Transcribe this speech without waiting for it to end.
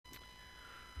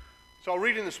So our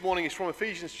reading this morning is from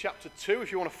Ephesians chapter 2.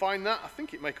 If you want to find that, I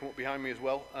think it may come up behind me as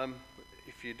well.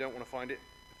 If you don't want to find it,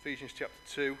 Ephesians chapter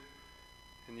 2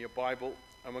 in your Bible.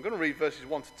 And we're going to read verses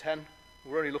 1 to 10.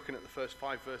 We're only looking at the first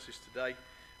 5 verses today,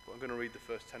 but I'm going to read the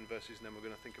first 10 verses and then we're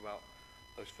going to think about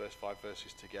those first 5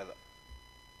 verses together.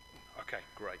 Okay,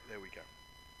 great. There we go.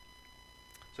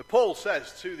 So Paul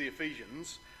says to the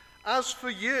Ephesians, "As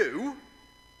for you,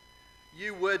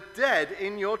 you were dead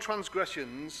in your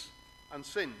transgressions and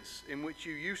sins, in which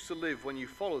you used to live when you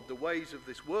followed the ways of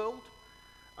this world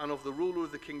and of the ruler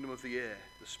of the kingdom of the air,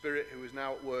 the spirit who is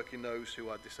now at work in those who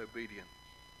are disobedient.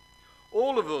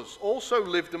 All of us also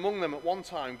lived among them at one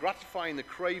time, gratifying the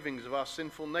cravings of our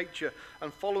sinful nature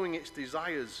and following its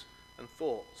desires and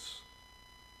thoughts.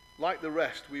 Like the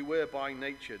rest, we were by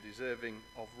nature deserving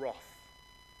of wrath.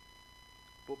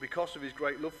 But because of his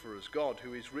great love for us, God,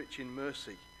 who is rich in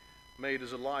mercy, made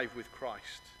us alive with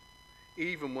Christ,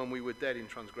 even when we were dead in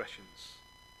transgressions.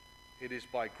 It is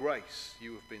by grace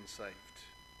you have been saved.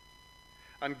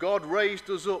 And God raised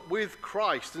us up with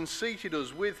Christ and seated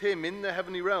us with him in the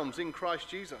heavenly realms in Christ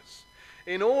Jesus,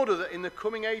 in order that in the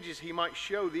coming ages he might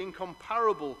show the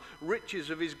incomparable riches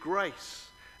of his grace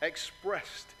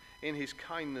expressed in his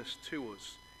kindness to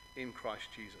us in Christ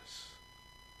Jesus.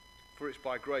 For it's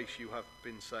by grace you have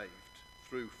been saved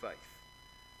through faith.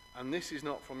 And this is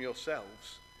not from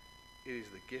yourselves, it is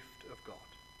the gift of God,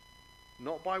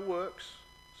 not by works,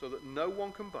 so that no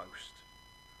one can boast.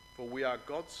 For we are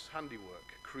God's handiwork,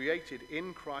 created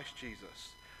in Christ Jesus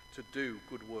to do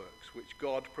good works, which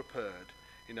God prepared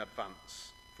in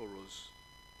advance for us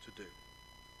to do."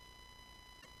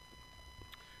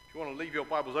 If you want to leave your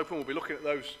Bibles open, we'll be looking at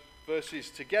those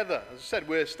verses together. As I said,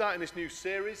 we're starting this new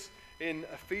series in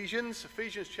Ephesians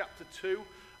chapter 2.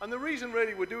 And the reason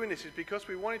really we're doing this is because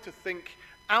we wanted to think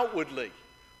outwardly.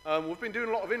 We've been doing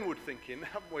a lot of inward thinking,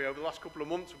 haven't we? Over the last couple of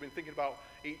months, we've been thinking about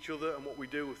each other and what we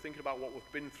do. We're thinking about what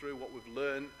we've been through, what we've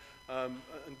learned, and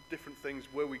different things,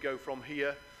 where we go from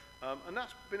here. And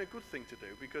that's been a good thing to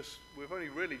do because we've only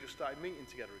really just started meeting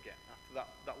together again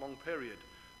after that long period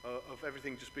of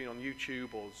everything just being on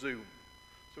YouTube or Zoom.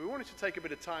 So we wanted to take a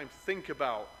bit of time to think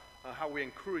about how we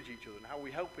encourage each other and how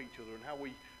we help each other and how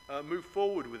we move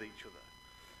forward with each other.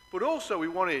 But also we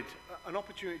wanted an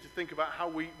opportunity to think about how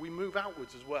we move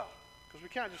outwards as well. Because we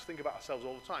can't just think about ourselves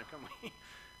all the time, can we?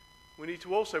 We need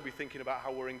to also be thinking about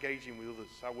how we're engaging with others,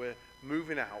 how we're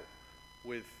moving out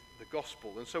with the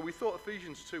gospel. And so we thought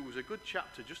Ephesians 2 was a good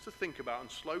chapter just to think about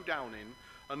and slow down in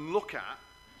and look at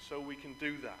so we can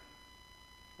do that.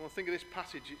 When I think of this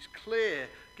passage, it's clear,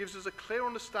 gives us a clear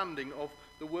understanding of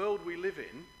the world we live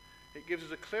in. It gives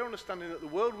us a clear understanding that the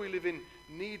world we live in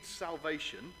needs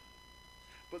salvation.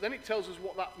 But then it tells us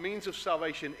what that means of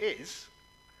salvation is,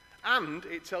 and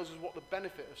it tells us what the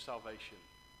benefit of salvation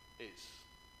is.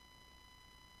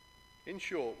 In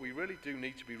short, we really do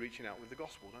need to be reaching out with the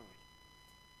gospel, don't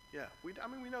we? Yeah, we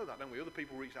know that, don't we? Other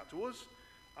people reach out to us,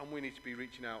 and we need to be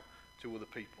reaching out to other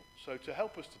people. So to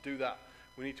help us to do that,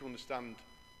 we need to understand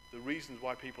the reasons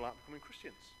why people aren't becoming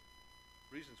Christians.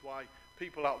 Reasons why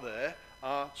people out there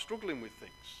are struggling with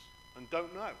things and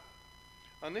don't know.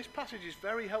 And this passage is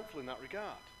very helpful in that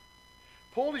regard.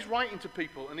 Paul is writing to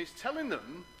people and he's telling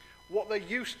them what they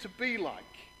used to be like.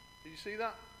 Did you see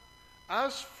that?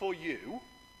 As for you,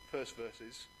 first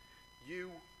verses,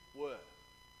 you were.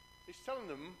 He's telling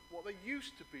them what they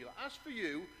used to be like. As for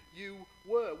you, you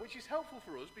were, which is helpful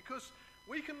for us because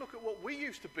we can look at what we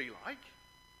used to be like,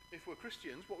 if we're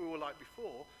Christians, what we were like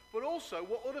before, but also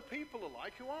what other people are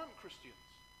like who aren't Christians.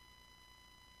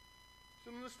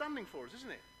 It's an understanding for us, isn't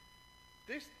it?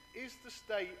 This is the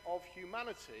state of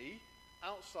humanity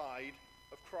outside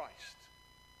of Christ.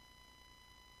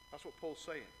 That's what Paul's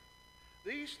saying.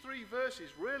 These 3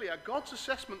 verses really are God's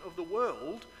assessment of the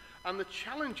world and the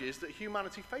challenges that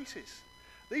humanity faces.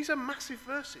 These are massive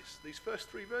verses, these first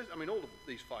 3 verses. I mean, all of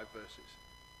these 5 verses.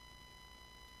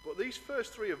 But these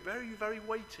first 3 are very, very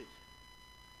weighty.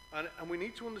 And we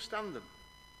need to understand them.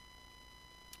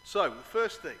 So, the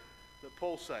first thing that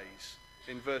Paul says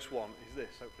in verse 1 is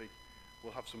this. Hopefully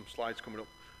we'll have some slides coming up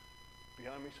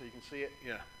behind me so you can see it.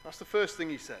 Yeah, that's the first thing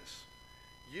he says.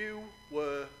 You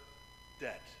were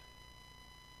dead.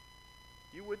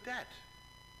 You were dead.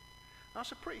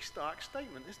 That's a pretty stark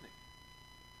statement, isn't it?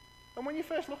 And when you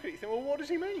first look at it, you think, well, what does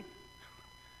he mean?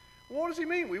 What does he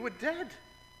mean? We were dead.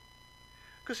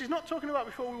 Because he's not talking about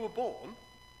before we were born.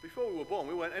 Before we were born,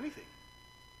 we weren't anything.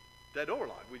 Dead or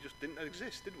alive. We just didn't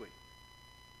exist, did we?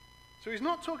 So he's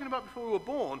not talking about before we were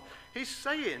born. He's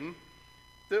saying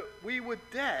that we were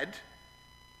dead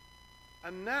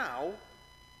and now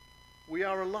we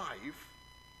are alive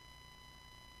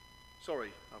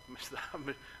Sorry, I've missed that.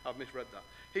 I've misread that.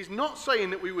 He's not saying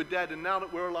that we were dead and now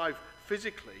that we're alive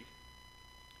physically.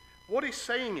 What he's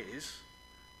saying is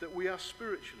that we are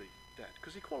spiritually dead,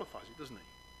 because he qualifies it, doesn't he?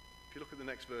 If you look at the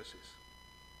next verses.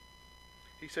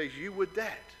 He says, you were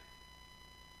dead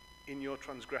in your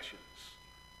transgressions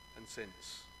and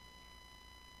sins.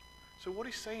 So what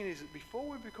he's saying is that before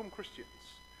we become Christians,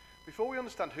 before we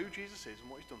understand who Jesus is and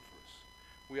what he's done for us,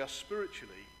 we are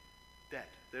spiritually dead.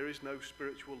 There is no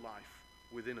spiritual life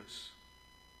within us.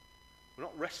 We're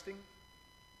not resting.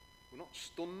 We're not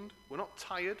stunned. We're not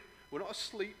tired. We're not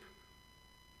asleep.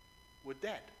 We're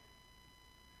dead.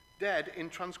 Dead in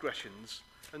transgressions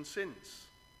and sins.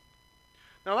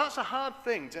 Now that's a hard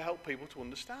thing to help people to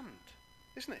understand,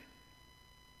 isn't it?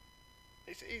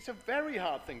 It's a very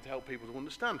hard thing to help people to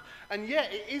understand. And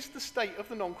yet it is the state of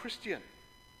the non-Christian.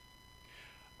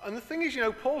 And the thing is,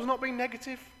 Paul's not being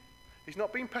negative. He's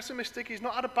not being pessimistic. He's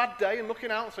not had a bad day and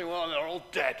looking out and saying, well, they're all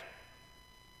dead.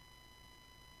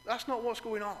 That's not what's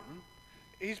going on.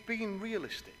 He's being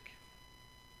realistic.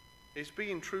 He's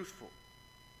being truthful.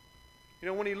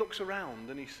 When he looks around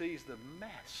and he sees the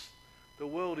mess the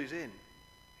world is in,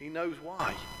 he knows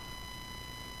why.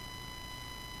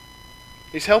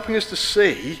 He's helping us to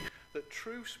see that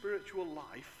true spiritual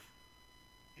life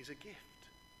is a gift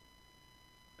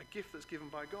that's given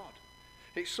by God.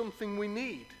 It's something we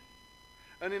need.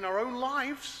 And in our own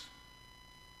lives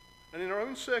and in our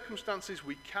own circumstances,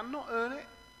 we cannot earn it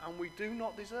and we do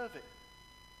not deserve it.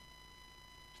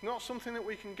 It's not something that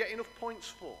we can get enough points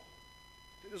for.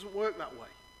 It doesn't work that way.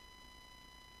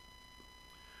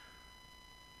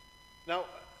 Now,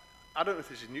 I don't know if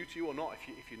this is new to you or not.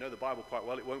 If you know the Bible quite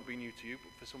well, it won't be new to you.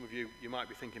 But for some of you, you might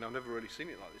be thinking, I've never really seen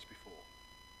it like this before.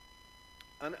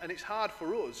 And it's hard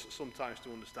for us sometimes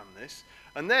to understand this.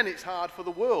 And then it's hard for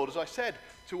the world, as I said,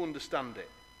 to understand it.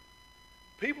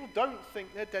 People don't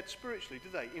think they're dead spiritually, do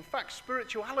they? In fact,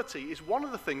 spirituality is one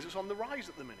of the things that's on the rise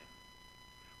at the minute.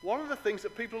 One of the things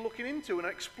that people are looking into and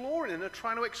are exploring and are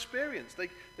trying to experience. They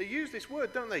use this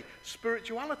word, don't they?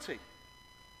 Spirituality.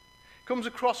 Comes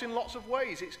across in lots of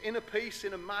ways. It's inner peace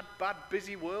in a mad, bad,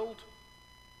 busy world.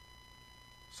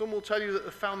 Some will tell you that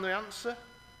they've found the answer.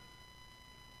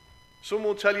 Some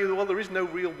will tell you, well, there is no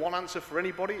real one answer for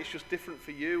anybody. It's just different for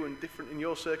you and different in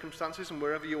your circumstances and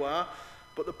wherever you are.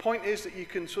 But the point is that you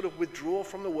can sort of withdraw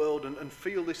from the world and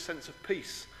feel this sense of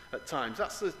peace at times.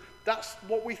 That's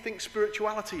what we think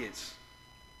spirituality is.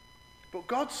 But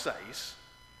God says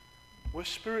we're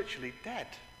spiritually dead.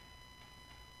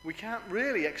 We can't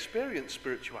really experience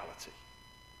spirituality.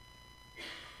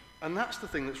 And that's the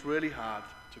thing that's really hard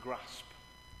to grasp.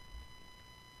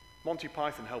 Monty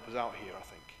Python help us out here, I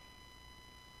think.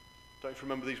 Don't you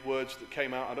remember these words that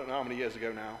came out, I don't know how many years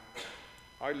ago now.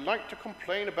 I like to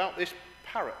complain about this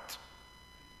parrot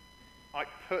I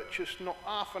purchased not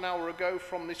half an hour ago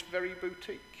from this very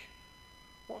boutique.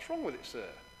 What's wrong with it, sir?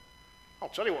 I'll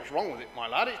tell you what's wrong with it, my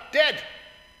lad. It's dead.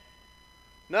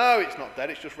 No, it's not dead.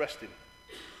 It's just resting.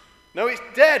 No, it's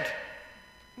dead.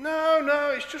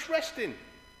 No, it's just resting.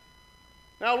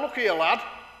 Now, look here, lad.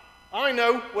 I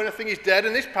know when a thing is dead,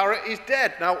 and this parrot is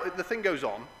dead. Now, the thing goes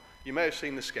on. You may have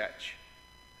seen the sketch.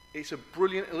 It's a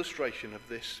brilliant illustration of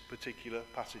this particular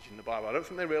passage in the Bible. I don't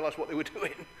think they realised what they were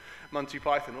doing, Monty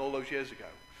Python, all those years ago.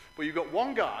 But you've got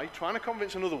one guy trying to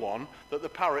convince another one that the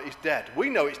parrot is dead. We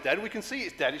know it's dead. We can see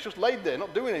it's dead. It's just laid there,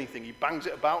 not doing anything. He bangs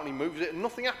it about and he moves it and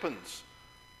nothing happens.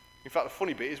 In fact, the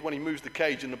funny bit is when he moves the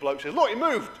cage and the bloke says, look, it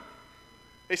moved.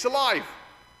 It's alive.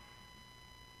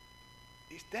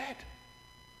 It's dead.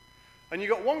 And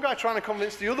you've got one guy trying to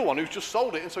convince the other one who's just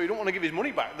sold it and so he don't want to give his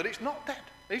money back that it's not dead.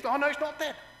 He's like, oh no, it's not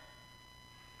dead.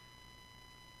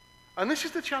 And this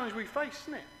is the challenge we face,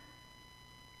 isn't it?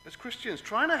 As Christians,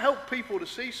 trying to help people to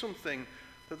see something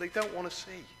that they don't want to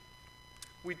see.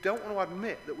 We don't want to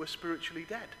admit that we're spiritually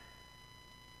dead.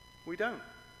 We don't.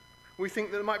 We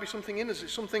think that there might be something in us.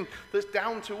 It's something that's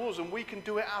down to us and we can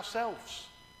do it ourselves.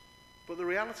 But the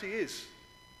reality is,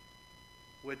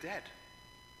 we're dead,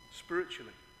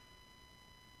 spiritually.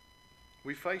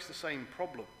 We face the same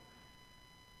problem.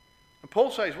 And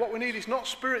Paul says what we need is not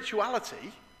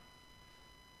spirituality,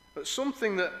 but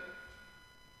something that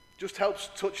just helps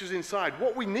touch us inside.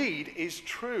 What we need is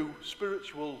true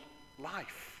spiritual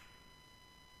life.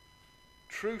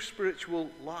 True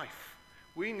spiritual life.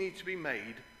 We need to be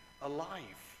made alive.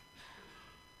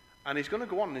 And he's going to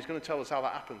go on and he's going to tell us how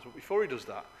that happens. But before he does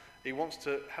that, he wants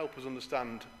to help us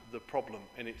understand the problem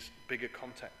in its bigger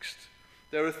context.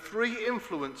 There are three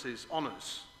influences on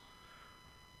us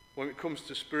when it comes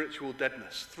to spiritual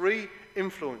deadness. Three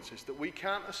influences that we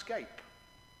can't escape.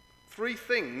 Three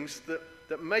things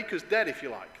that make us dead, if you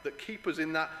like, that keep us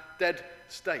in that dead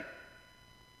state.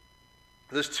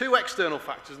 There's two external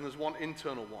factors and there's one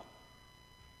internal one.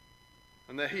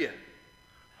 And they're here.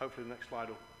 Hopefully the next slide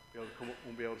will be able to come up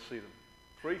and we'll be able to see them.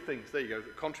 Three things, there you go,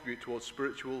 that contribute towards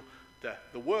spiritual death.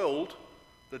 The world,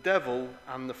 the devil,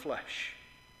 and the flesh.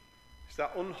 It's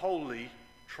that unholy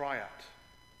triad.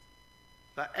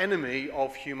 That enemy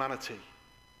of humanity.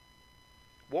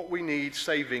 What we need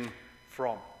saving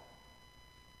from.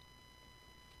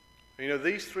 You know,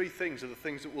 these three things are the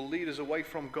things that will lead us away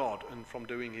from God and from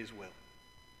doing his will.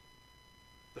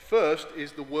 The first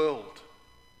is the world.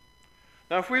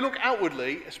 Now, if we look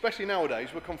outwardly, especially nowadays,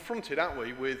 we're confronted, aren't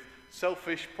we, with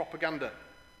selfish propaganda.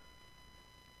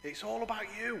 It's all about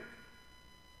you,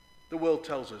 the world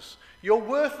tells us. You're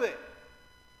worth it.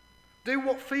 Do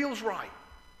what feels right.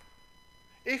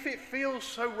 If it feels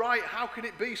so right, how can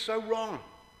it be so wrong?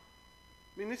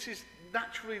 I mean, this is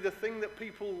naturally the thing that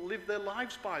people live their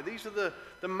lives by. These are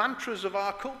the mantras of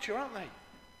our culture, aren't they?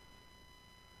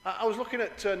 I was looking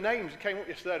at names that came up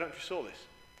yesterday, I don't know if you saw this.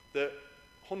 The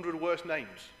 100 worst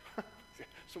names.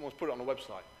 Someone's put it on the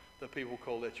website that people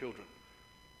call their children.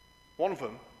 One of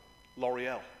them,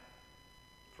 L'Oreal,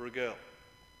 for a girl.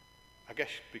 I guess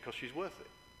because she's worth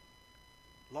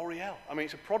it. L'Oreal. I mean,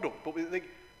 it's a product, but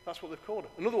that's what they've called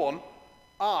it. Another one,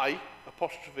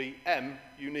 I''M,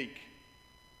 unique.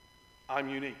 I'm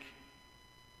unique.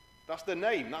 That's their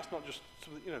name. That's not just,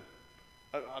 you know,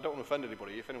 I don't want to offend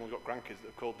anybody. If anyone's got grandkids that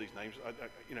have called these names,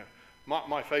 you know,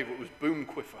 my favourite was Boom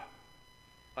Quiffer.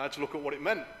 I had to look at what it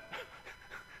meant.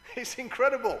 It's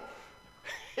incredible.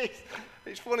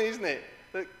 It's funny, isn't it,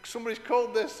 that somebody's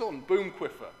called their son Boom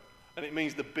Quiffer, and it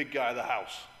means the big guy of the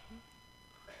house.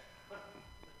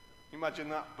 Imagine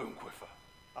that, Boom Quiffer.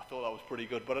 I thought that was pretty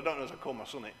good, but I don't know as I call my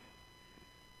son it.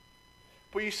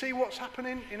 But you see what's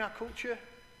happening in our culture?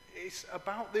 It's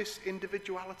about this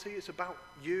individuality. It's about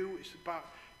you. It's about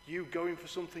you going for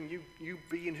something, you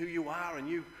being who you are, and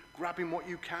you grabbing what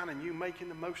you can, and you making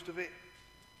the most of it.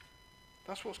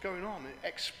 That's what's going on,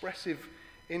 expressive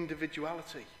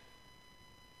individuality.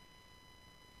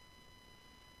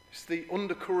 It's the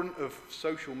undercurrent of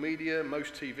social media,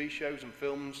 most TV shows and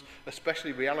films,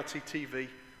 especially reality TV.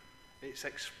 It's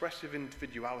expressive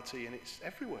individuality and it's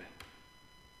everywhere.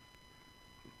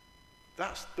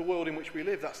 That's the world in which we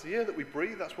live. That's the air that we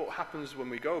breathe. That's what happens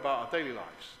when we go about our daily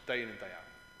lives, day in and day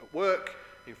out. At work,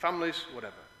 in families,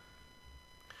 whatever.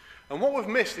 And what we've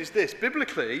missed is this.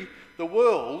 Biblically, the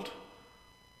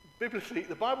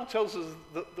Bible tells us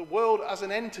that the world as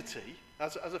an entity,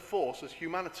 as a force, as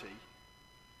humanity,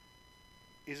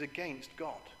 is against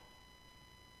God.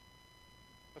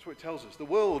 That's what it tells us. The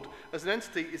world as an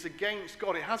entity is against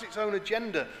God. It has its own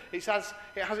agenda. It has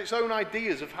its own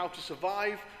ideas of how to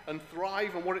survive and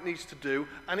thrive and what it needs to do,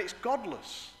 and it's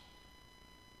godless.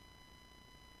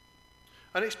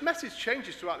 And its message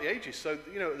changes throughout the ages. So,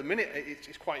 you know, at the minute,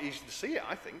 it's quite easy to see it,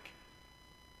 I think.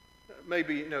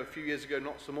 Maybe, you know, a few years ago,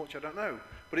 not so much, I don't know.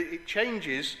 But it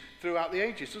changes throughout the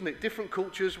ages, doesn't it? Different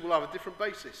cultures will have a different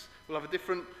basis. Will have a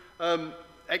different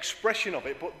expression of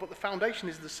it, but the foundation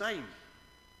is the same.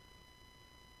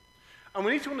 And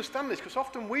we need to understand this, because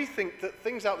often we think that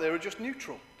things out there are just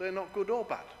neutral. They're not good or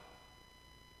bad.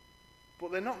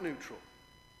 But they're not neutral.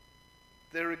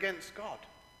 They're against God.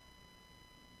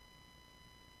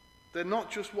 They're not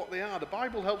just what they are. The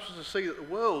Bible helps us to see that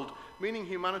the world, meaning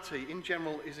humanity in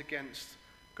general, is against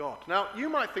God. Now, you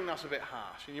might think that's a bit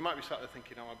harsh, and you might be sat there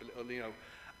thinking,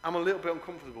 I'm a little bit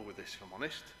uncomfortable with this, if I'm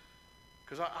honest,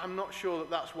 because I'm not sure that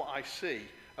that's what I see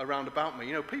around about me.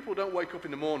 You know, people don't wake up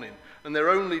in the morning and their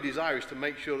only desire is to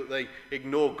make sure that they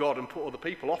ignore God and put other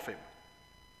people off him.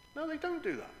 No, they don't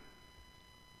do that.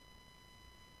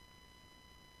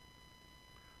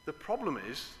 The problem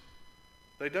is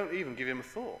they don't even give him a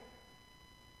thought.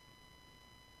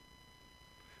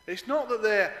 It's not that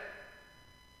they're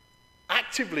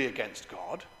actively against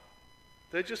God,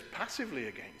 they're just passively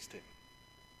against him.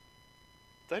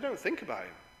 They don't think about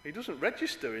him. He doesn't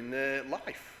register in their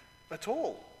life at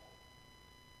all.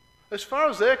 As far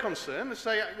as they're concerned, they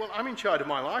say, well, I'm in charge of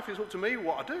my life, it's up to me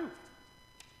what I do.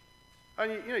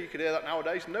 And you could hear that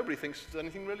nowadays, and nobody thinks there's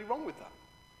anything really wrong with that.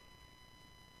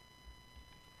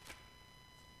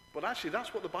 But actually,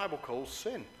 that's what the Bible calls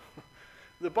sin.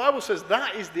 The Bible says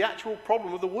that is the actual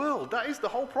problem of the world. That is the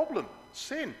whole problem,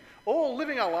 sin. All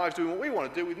living our lives doing what we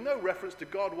want to do with no reference to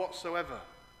God whatsoever.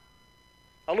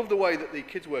 I love the way that the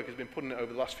kids' work has been putting it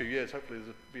over the last few years. Hopefully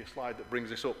there'll be a slide that brings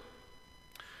this up.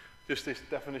 Just this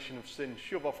definition of sin.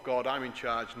 Shove off God, I'm in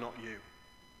charge, not you.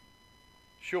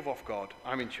 Shove off God,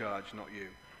 I'm in charge, not you.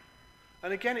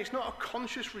 And again, it's not a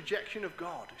conscious rejection of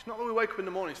God. It's not that we wake up in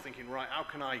the mornings thinking, right, how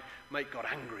can I make God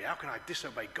angry? How can I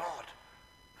disobey God?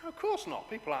 No, of course not.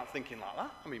 People aren't thinking like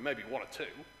that. I mean, maybe one or two,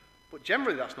 but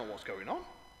generally that's not what's going on.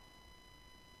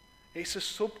 It's a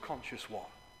subconscious one.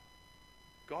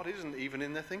 God isn't even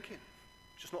in their thinking.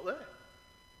 It's just not there.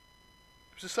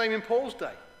 It was the same in Paul's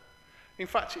day. In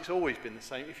fact, it's always been the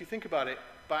same. If you think about it,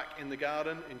 back in the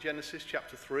garden in Genesis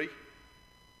chapter 3,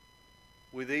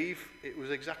 with Eve, it was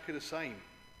exactly the same.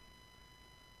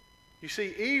 You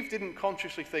see, Eve didn't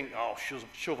consciously think, oh,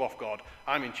 shove off, God,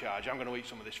 I'm in charge, I'm going to eat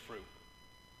some of this fruit.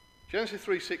 Genesis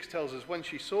 3:6 tells us when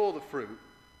she saw the fruit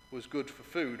was good for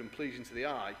food and pleasing to the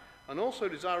eye, and also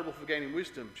desirable for gaining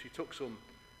wisdom, she took some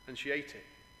and she ate it.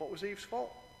 What was Eve's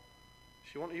fault?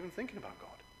 She wasn't even thinking about God.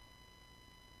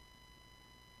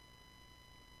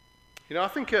 You know, I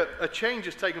think a change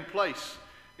has taken place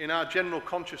in our general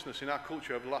consciousness, in our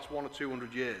culture over the last 100 or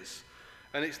 200 years.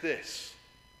 And it's this,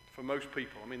 for most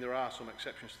people. I mean, there are some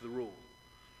exceptions to the rule.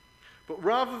 But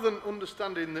rather than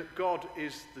understanding that God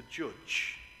is the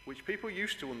judge, which people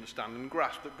used to understand and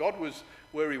grasp, that God was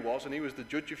where he was and he was the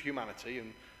judge of humanity,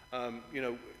 and, you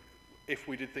know, if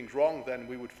we did things wrong, then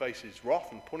we would face his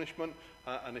wrath and punishment,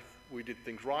 and if we did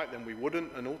things right, then we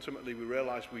wouldn't. And ultimately we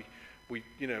realized we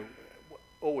you know,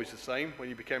 always the same when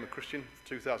you became a Christian for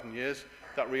 2,000 years,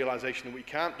 that realization that we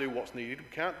can't do what's needed,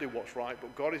 we can't do what's right,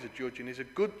 but God is a judge, and he's a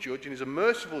good judge, and he's a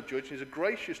merciful judge, and he's a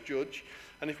gracious judge,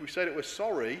 and if we say that we're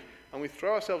sorry and we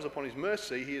throw ourselves upon his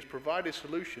mercy, he has provided a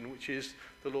solution, which is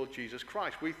the Lord Jesus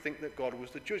Christ. We think that God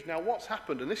was the judge. Now what's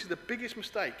happened, and this is the biggest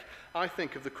mistake, I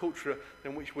think, of the culture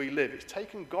in which we live, it's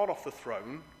taken God off the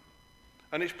throne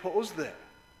and it's put us there.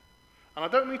 And I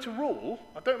don't mean to rule,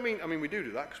 I mean we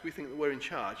do that because we think that we're in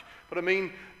charge, but I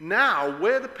mean now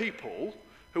we're the people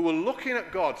who are looking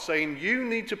at God saying, you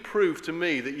need to prove to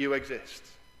me that you exist.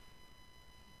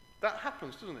 That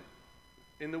happens, doesn't it?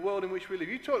 In the world in which we live.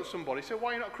 You talk to somebody, say,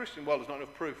 why are you not a Christian? Well, there's not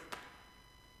enough proof.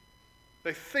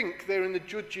 They think they're in the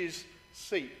judge's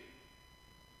seat.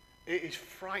 It is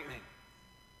frightening.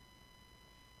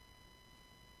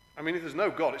 I mean, if there's no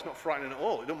God, it's not frightening at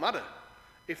all. It doesn't matter.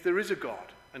 If there is a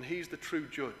God, and he's the true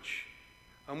judge,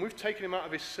 and we've taken him out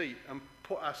of his seat and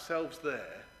put ourselves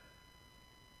there,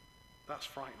 that's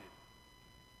frightening.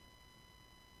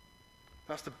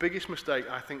 That's the biggest mistake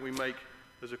I think we make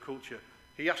as a culture.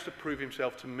 He has to prove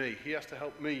himself to me. He has to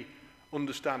help me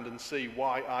understand and see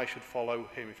why I should follow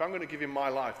him. If I'm going to give him my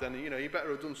life, then, you know, he better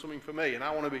have done something for me, and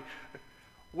I want to be...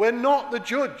 We're not the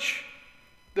judge.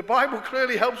 The Bible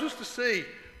clearly helps us to see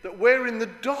that we're in the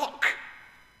dock.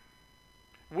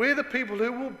 We're the people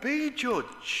who will be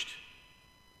judged.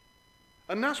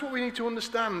 And that's what we need to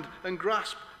understand and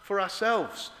grasp for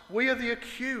ourselves. We are the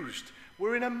accused.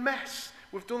 We're in a mess.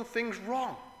 We've done things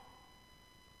wrong.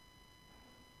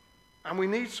 And we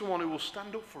need someone who will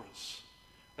stand up for us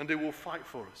and who will fight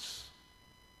for us.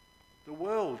 The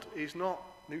world is not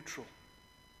neutral.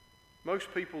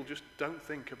 Most people just don't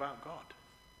think about God.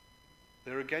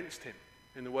 They're against him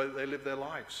in the way that they live their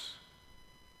lives.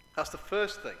 That's the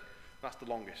first thing. That's the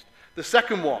longest. The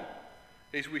second one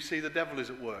is we see the devil is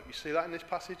at work. You see that in this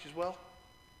passage as well?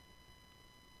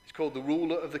 It's called the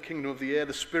ruler of the kingdom of the air,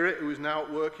 the spirit who is now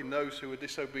at work in those who are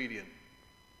disobedient.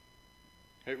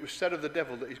 It was said of the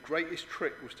devil that his greatest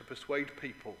trick was to persuade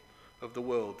people of the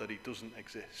world that he doesn't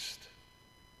exist.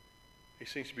 He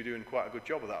seems to be doing quite a good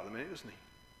job of that at the minute, doesn't he?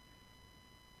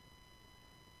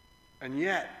 And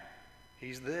yet,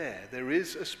 he's there. There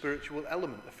is a spiritual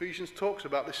element. Ephesians talks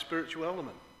about this spiritual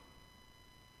element.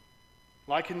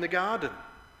 Like in the garden.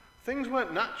 Things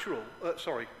weren't neutral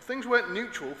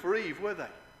for Eve, were they?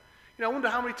 You know, I wonder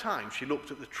how many times she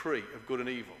looked at the tree of good and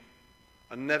evil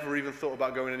and never even thought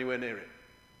about going anywhere near it.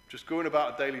 Just going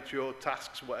about daily chore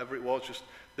tasks, whatever it was, just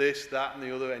this, that, and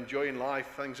the other, enjoying life,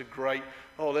 things are great.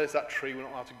 Oh, there's that tree we're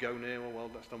not allowed to go near.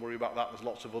 Well, let's not worry about that. There's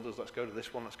lots of others. Let's go to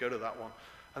this one. Let's go to that one.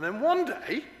 And then one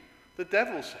day, the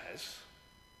devil says,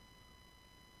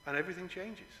 and everything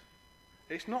changes.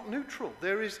 It's not neutral.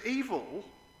 There is evil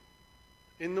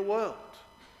in the world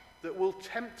that will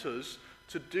tempt us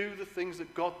to do the things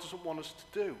that God doesn't want us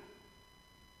to do.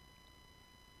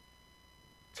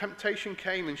 Temptation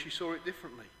came and she saw it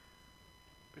differently.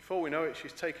 Before we know it,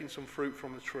 she's taking some fruit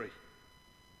from the tree.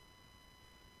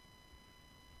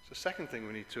 It's the second thing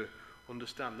we need to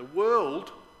understand. The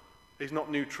world is not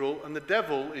neutral and the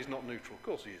devil is not neutral. Of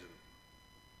course he isn't.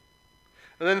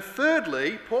 And then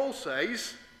thirdly, Paul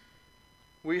says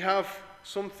we have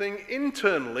something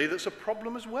internally that's a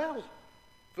problem as well.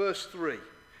 Verse 3.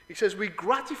 He says we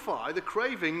gratify the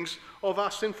cravings of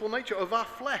our sinful nature, of our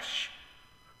flesh,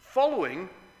 following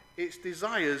its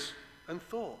desires and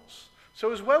thoughts.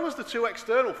 So as well as the two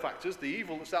external factors, the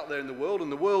evil that's out there in the world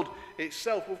and the world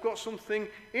itself, we've got something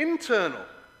internal.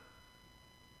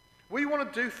 We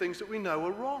want to do things that we know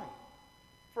are wrong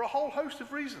for a whole host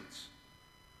of reasons.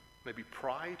 Maybe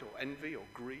pride or envy or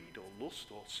greed or lust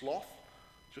or sloth,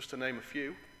 just to name a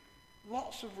few.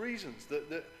 Lots of reasons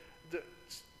that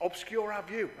obscure our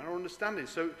view and our understanding.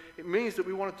 So it means that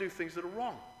we want to do things that are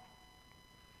wrong.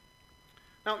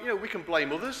 Now, we can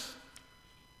blame others.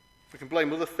 We can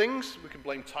blame other things. We can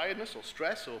blame tiredness or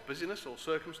stress or busyness or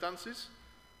circumstances.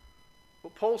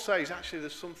 But Paul says actually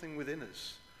there's something within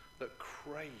us that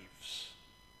craves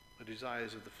the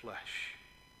desires of the flesh.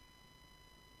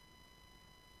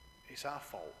 It's our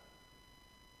fault.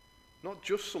 Not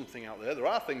just something out there. There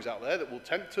are things out there that will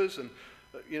tempt us and,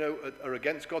 are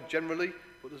against God generally,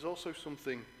 but there's also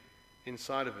something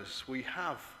inside of us. We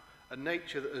have a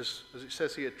nature that has, as it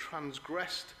says here,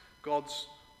 transgressed God's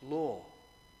law,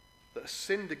 that has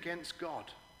sinned against God.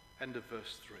 End of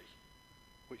verse 3.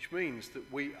 Which means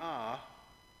that we are,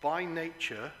 by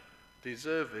nature,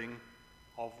 deserving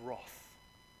of wrath.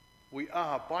 We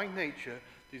are, by nature,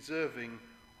 deserving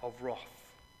of wrath.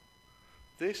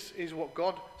 This is what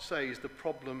God says the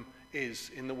problem is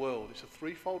in the world. It's a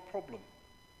threefold problem.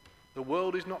 The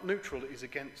world is not neutral, it is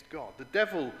against God. The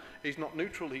devil is not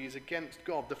neutral, he is against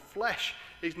God. The flesh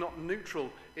is not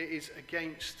neutral, it is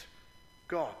against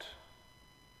God.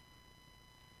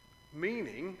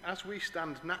 Meaning, as we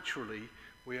stand naturally,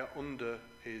 we are under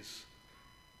his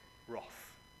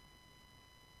wrath.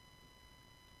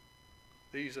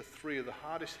 These are three of the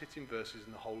hardest hitting verses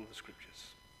in the whole of the scriptures,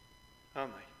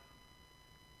 aren't they?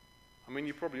 I mean,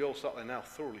 you're probably all sat there now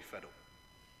thoroughly fed up,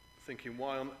 thinking,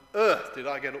 why on earth did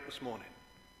I get up this morning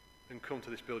and come to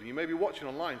this building? You may be watching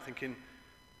online thinking,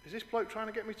 is this bloke trying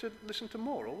to get me to listen to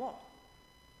more or what?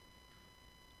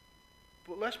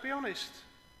 But let's be honest.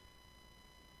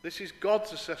 This is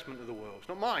God's assessment of the world. It's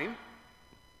not mine.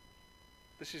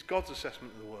 This is God's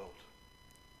assessment of the world.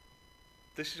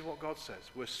 This is what God says.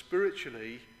 We're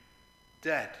spiritually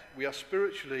dead. We are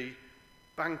spiritually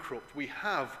bankrupt. We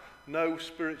have no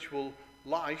spiritual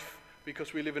life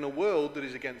because we live in a world that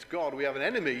is against God. We have an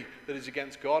enemy that is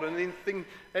against God, and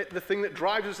the thing that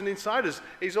drives us and inside us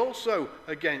is also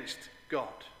against God.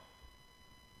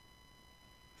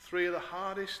 Three of the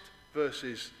hardest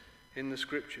verses in the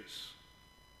scriptures.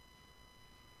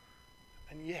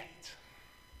 And yet,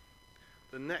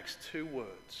 the next two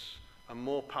words are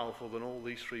more powerful than all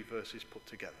these three verses put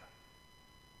together.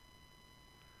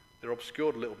 They're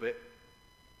obscured a little bit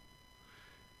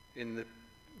in the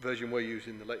version we're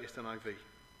using, the latest NIV.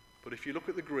 But if you look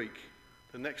at the Greek,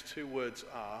 the next two words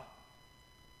are,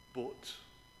 but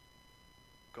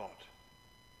God.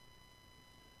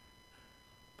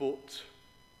 But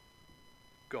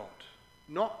God.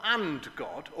 Not and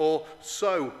God, or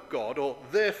so God, or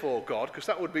therefore God, because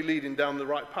that would be leading down the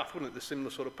right path, wouldn't it? The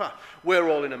similar sort of path. We're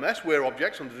all in a mess. We're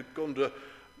objects under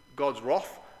God's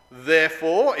wrath.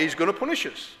 Therefore, he's going to punish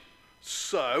us.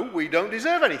 So we don't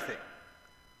deserve anything.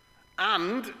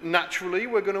 And naturally,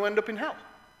 we're going to end up in hell.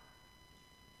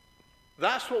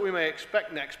 That's what we may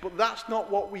expect next, but that's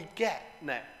not what we get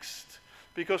next.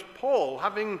 Because Paul,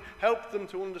 having helped them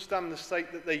to understand the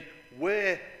state that they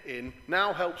were in,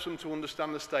 now helps them to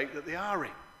understand the state that they are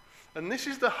in. And this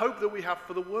is the hope that we have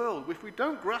for the world. If we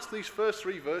don't grasp these first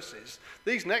three verses,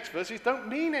 these next verses don't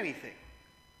mean anything.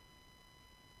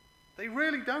 They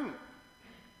really don't.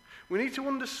 We need to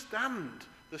understand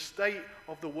the state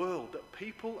of the world, that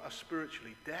people are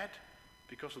spiritually dead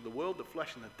because of the world, the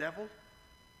flesh, and the devil,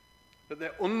 that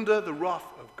they're under the wrath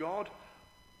of God,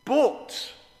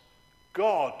 but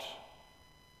God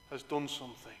has done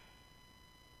something.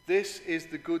 This is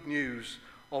the good news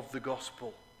of the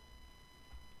gospel.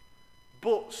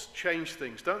 Buts change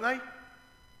things, don't they?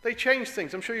 They change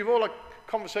things. I'm sure you've all had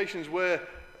conversations where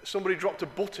somebody dropped a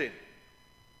but in.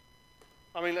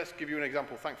 I mean, let's give you an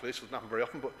example. Thankfully, this doesn't happen very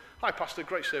often, but hi, Pastor,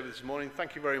 great service this morning.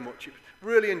 Thank you very much.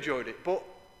 Really enjoyed it, but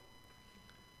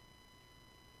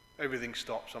everything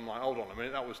stops. I'm like, hold on a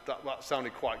minute, that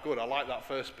sounded quite good. I like that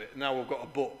first bit. Now we've got a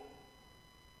but.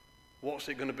 What's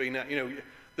it going to be now?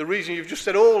 The reason you've just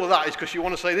said all of that is because you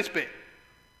want to say this bit.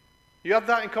 You have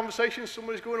that in conversations,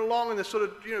 somebody's going along and they sort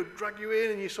of, drag you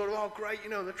in and you sort of, oh, great,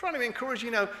 they're trying to encourage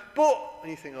you, but,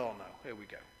 and you think, oh, no, here we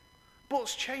go.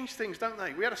 Buts change things, don't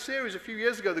they? We had a series a few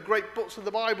years ago, The Great Buts of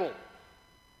the Bible,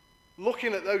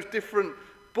 looking at those different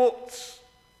buts.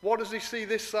 What does he see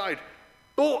this side?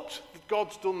 But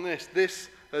God's done this. This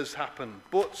has happened.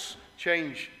 Buts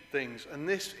change things. And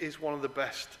this is one of the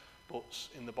best buts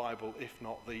in the Bible, if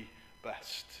not the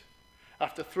best.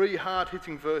 After three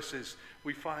hard-hitting verses,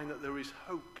 we find that there is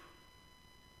hope.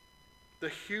 The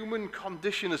human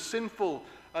condition, as sinful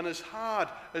and as hard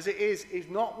as it is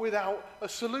not without a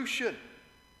solution.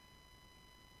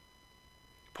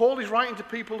 Paul is writing to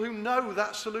people who know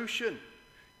that solution.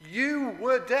 You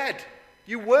were dead.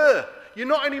 You were. You're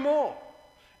not anymore.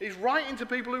 He's writing to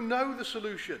people who know the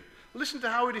solution. Listen to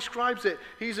how he describes it.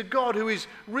 He's a God who is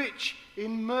rich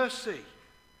in mercy.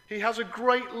 He has a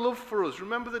great love for us.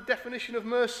 Remember the definition of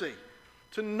mercy?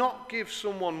 To not give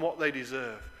someone what they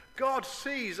deserve. God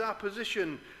sees our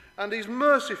position and he's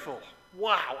merciful.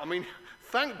 Wow. I mean,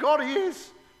 thank God he is.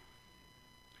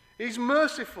 He's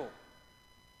merciful.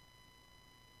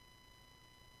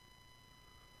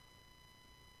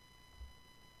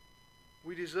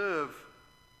 We deserve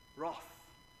wrath,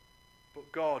 but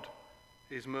God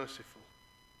is merciful.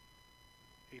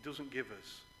 He doesn't give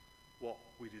us what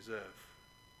we deserve.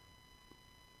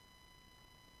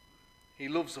 He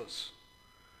loves us.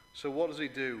 So what does he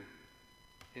do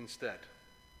instead?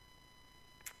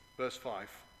 Verse 5.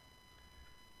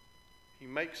 He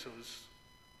makes us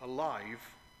alive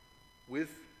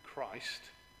with Christ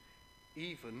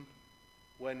even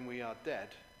when we are dead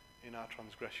in our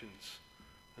transgressions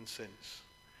and sins.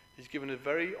 He's given a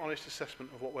very honest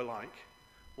assessment of what we're like.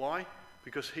 Why?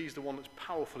 Because he's the one that's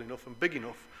powerful enough and big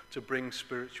enough to bring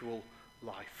spiritual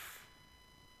life.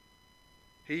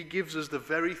 He gives us the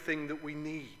very thing that we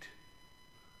need.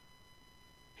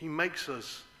 He makes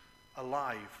us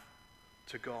alive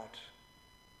to God.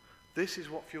 This is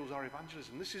what fuels our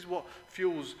evangelism. This is what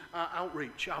fuels our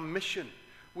outreach, our mission.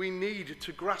 We need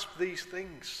to grasp these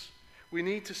things. We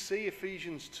need to see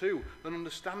Ephesians 2 and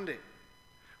understand it.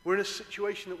 We're in a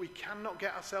situation that we cannot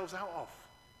get ourselves out of.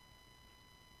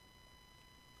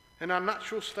 In our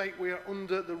natural state, we are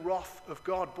under the wrath of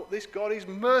God. But this God is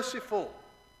merciful.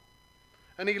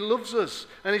 And he loves us.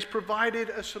 And he's provided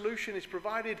a solution. He's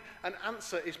provided an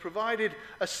answer. He's provided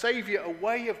a saviour, a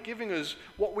way of giving us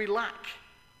what we lack.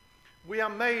 We are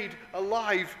made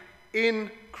alive in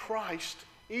Christ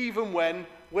even when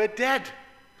we're dead.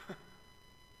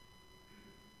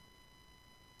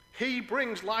 He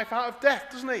brings life out of death,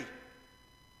 doesn't he?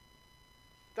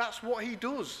 That's what he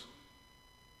does.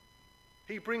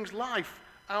 He brings life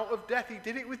out of death. He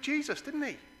did it with Jesus, didn't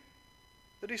he?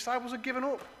 The disciples had given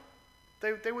up.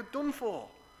 They were done for.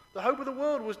 The hope of the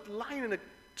world was lying in a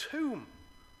tomb.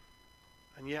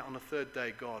 And yet on the third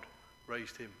day, God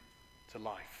raised him to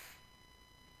life.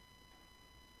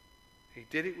 He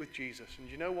did it with Jesus. And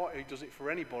you know what? He does it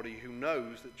for anybody who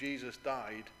knows that Jesus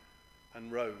died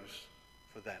and rose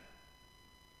for them.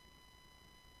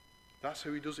 That's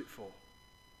who he does it for.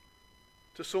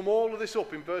 To sum all of this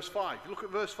up in verse 5. Look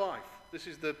at verse 5. This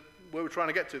is where we're trying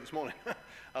to get to this morning.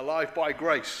 Alive by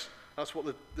grace. That's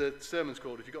what the sermon's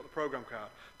called, if you've got the program card.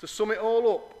 To sum it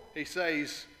all up, he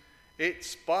says,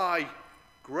 it's by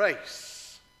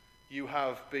grace you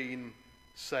have been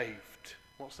saved.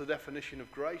 What's the definition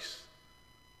of grace?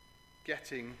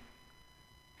 Getting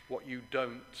what you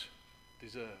don't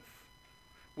deserve.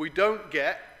 We don't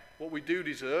get what we do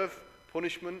deserve,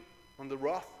 punishment and the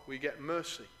wrath. We get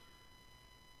mercy.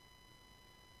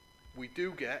 We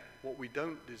do get what we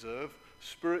don't deserve,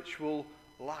 spiritual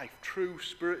life, true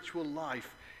spiritual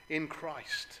life in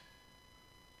Christ.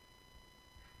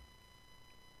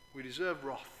 We deserve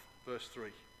wrath, verse 3.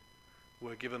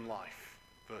 We're given life,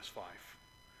 verse 5.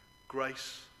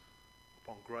 Grace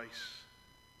upon grace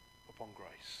upon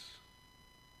grace.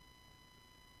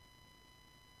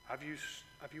 Have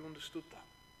you understood that?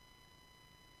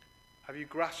 Have you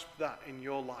grasped that in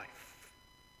your life?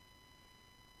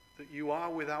 That you are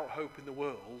without hope in the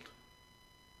world,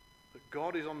 that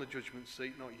God is on the judgment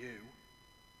seat, not you,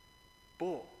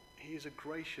 but he is a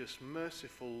gracious,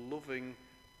 merciful, loving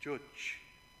judge.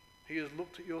 He has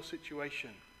looked at your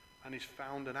situation and he's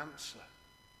found an answer.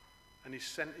 And he's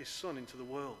sent his son into the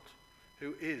world,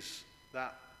 who is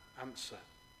that answer.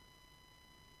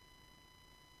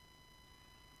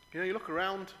 You know, you look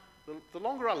around, the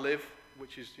longer I live,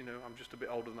 which is, I'm just a bit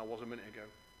older than I was a minute ago.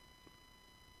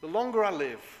 The longer I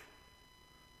live,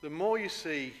 the more you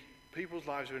see people's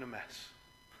lives are in a mess.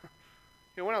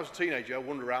 When I was a teenager, I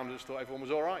wandered around and just thought everyone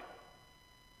was all right.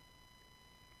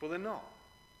 But they're not.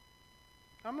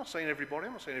 I'm not saying everybody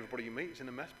you meet is in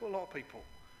a mess, but a lot of people.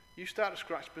 You start to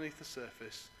scratch beneath the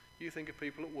surface. You think of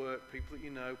people at work, people that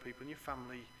you know, people in your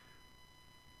family.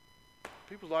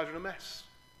 People's lives are in a mess.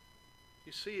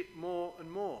 You see it more and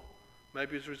more.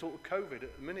 Maybe as a result of COVID,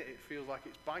 at the minute it feels like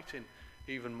it's biting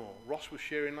even more. Ross was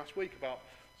sharing last week about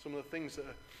some of the things that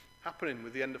are happening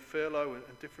with the end of furlough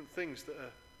and different things that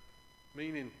are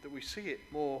meaning that we see it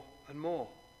more and more.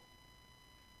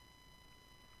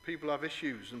 People have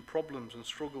issues and problems and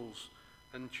struggles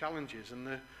and challenges, and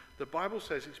the Bible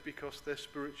says it's because they're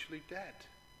spiritually dead.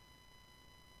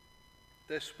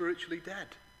 They're spiritually dead.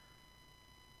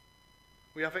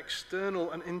 We have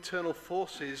external and internal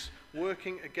forces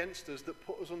working against us that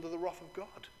put us under the wrath of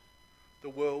God. The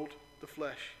world, the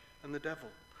flesh, and the devil.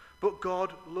 But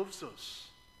God loves us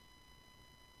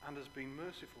and has been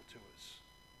merciful to us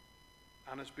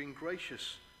and has been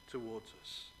gracious towards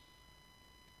us.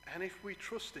 And if we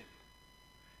trust him,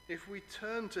 if we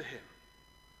turn to him,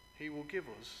 he will give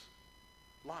us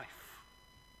life.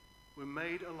 We're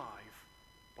made alive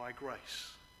by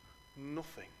grace,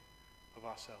 nothing of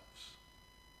ourselves.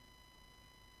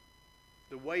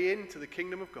 The way into the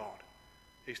kingdom of God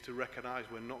is to recognize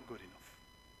we're not good enough,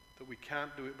 that we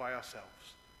can't do it by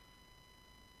ourselves.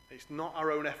 It's not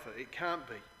our own effort. It can't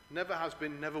be. Never has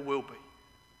been, never will be.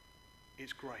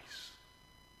 It's grace.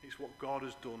 It's what God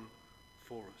has done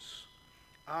for us.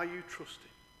 Are you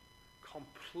trusting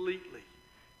completely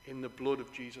in the blood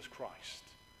of Jesus Christ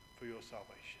for your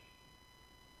salvation?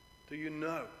 Do you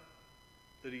know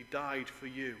that he died for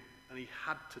you and he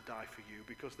had to die for you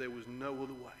because there was no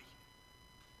other way?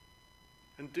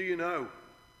 And do you know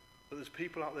that there's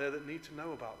people out there that need to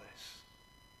know about this,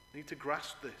 need to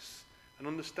grasp this and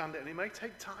understand it? And it may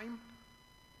take time.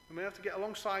 We may have to get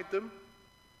alongside them.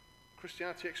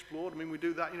 Christianity Explored, we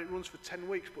do that, it runs for 10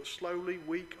 weeks, but slowly,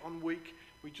 week on week,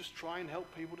 we just try and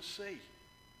help people to see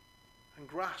and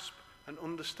grasp and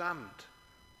understand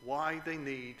why they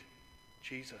need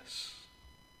Jesus.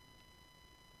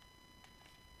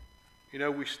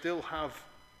 We still have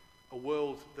a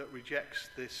world that rejects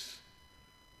this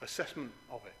assessment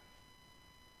of it.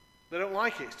 They don't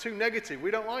like it. It's too negative. We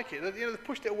don't like it. They've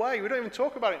pushed it away. We don't even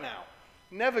talk about it now.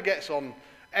 Never gets on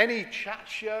any chat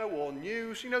show or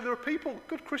news. There are people,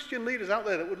 good Christian leaders out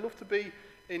there that would love to be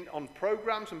on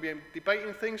programs and be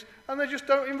debating things, and they just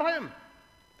don't invite them.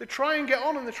 They try and get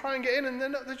on and they try and get in, and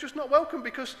they're just not welcome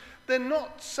because they're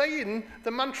not saying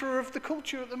the mantra of the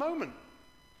culture at the moment.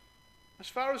 As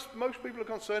far as most people are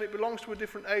concerned, it belongs to a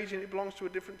different age and it belongs to a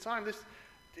different time.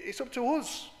 It's up to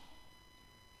us.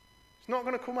 It's not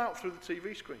going to come out through the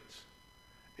TV screens.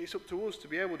 It's up to us to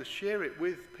be able to share it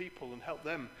with people and help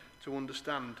them to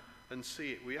understand and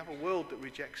see it. We have a world that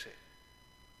rejects it,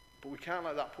 but we can't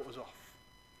let that put us off.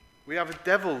 We have a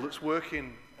devil that's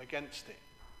working against it.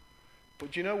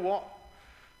 But do you know what?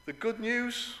 The good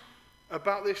news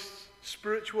about this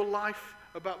spiritual life,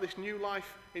 about this new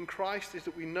life in Christ, is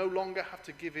that we no longer have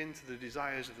to give in to the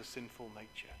desires of the sinful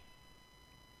nature.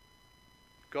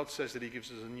 God says that he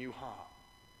gives us a new heart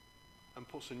and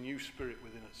puts a new spirit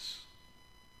within us.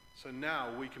 So now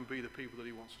we can be the people that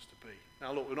he wants us to be.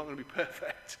 Now look, we're not going to be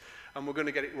perfect and we're going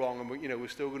to get it wrong, and we're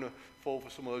still going to fall for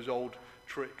some of those old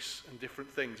tricks and different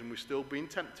things, and we're still being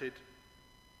tempted.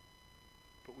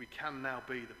 But we can now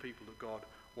be the people that God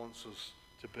wants us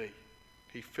to be.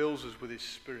 He fills us with his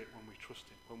spirit when we trust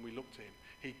him, when we look to him.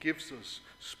 He gives us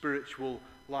spiritual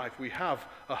life. We have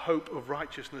a hope of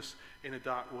righteousness in a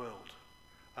dark world.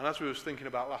 And as we were thinking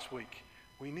about last week,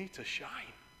 we need to shine.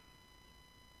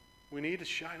 We need to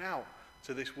shine out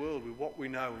to this world with what we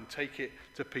know and take it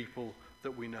to people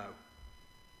that we know.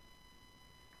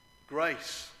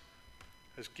 Grace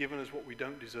has given us what we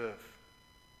don't deserve.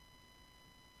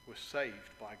 We're saved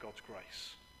by God's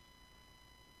grace.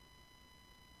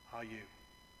 Are you?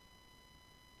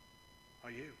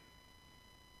 Are you?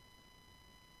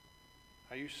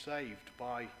 Are you saved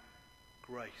by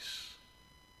grace?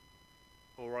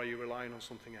 Or are you relying on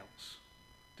something else?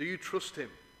 Do you trust him?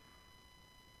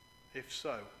 If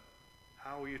so,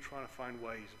 how are you trying to find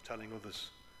ways of telling others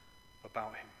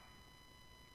about him?